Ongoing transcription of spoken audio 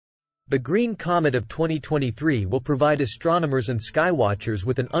The Green Comet of 2023 will provide astronomers and skywatchers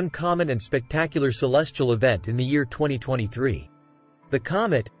with an uncommon and spectacular celestial event in the year 2023. The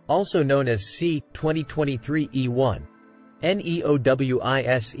comet, also known as C-2023E1,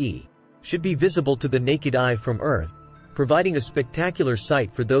 NEOWISE, should be visible to the naked eye from Earth, providing a spectacular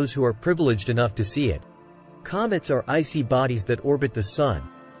sight for those who are privileged enough to see it. Comets are icy bodies that orbit the Sun.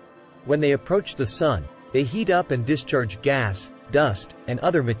 When they approach the Sun, they heat up and discharge gas, dust, and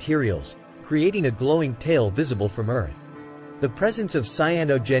other materials, creating a glowing tail visible from Earth. The presence of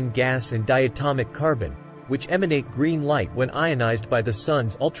cyanogen gas and diatomic carbon, which emanate green light when ionized by the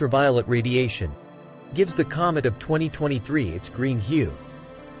Sun's ultraviolet radiation, gives the comet of 2023 its green hue.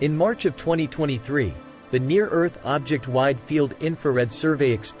 In March of 2023, the Near-Earth Object Wide Field Infrared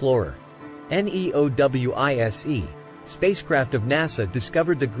Survey Explorer, NEOWISE, spacecraft of NASA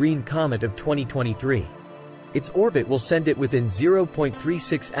discovered the Green Comet of 2023. Its orbit will send it within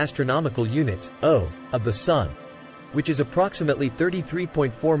 0.36 astronomical units, of the Sun, which is approximately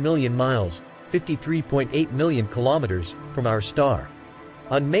 33.4 million miles, 53.8 million kilometers, from our star.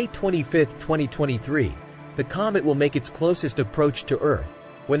 On May 25, 2023, the comet will make its closest approach to Earth,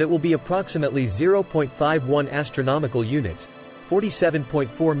 when it will be approximately 0.51 astronomical units,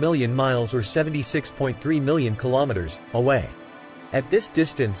 47.4 million miles or 76.3 million kilometers, away. At this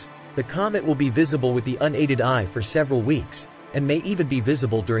distance, the comet will be visible with the unaided eye for several weeks, and may even be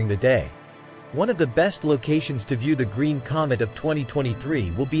visible during the day. One of the best locations to view the Green Comet of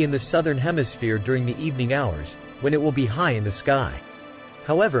 2023 will be in the southern hemisphere during the evening hours, when it will be high in the sky.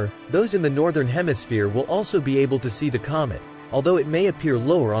 However, those in the northern hemisphere will also be able to see the comet, although it may appear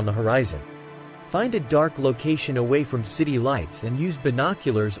lower on the horizon. Find a dark location away from city lights and use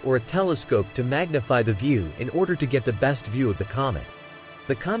binoculars or a telescope to magnify the view in order to get the best view of the comet.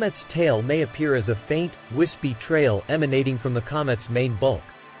 The comet's tail may appear as a faint, wispy trail emanating from the comet's main bulk.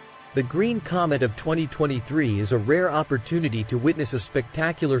 The Green Comet of 2023 is a rare opportunity to witness a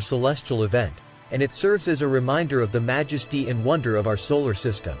spectacular celestial event, and it serves as a reminder of the majesty and wonder of our solar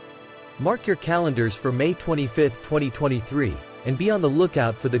system. Mark your calendars for May 25, 2023, and be on the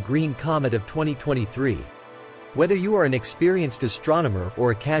lookout for the Green Comet of 2023. Whether you are an experienced astronomer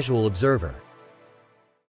or a casual observer,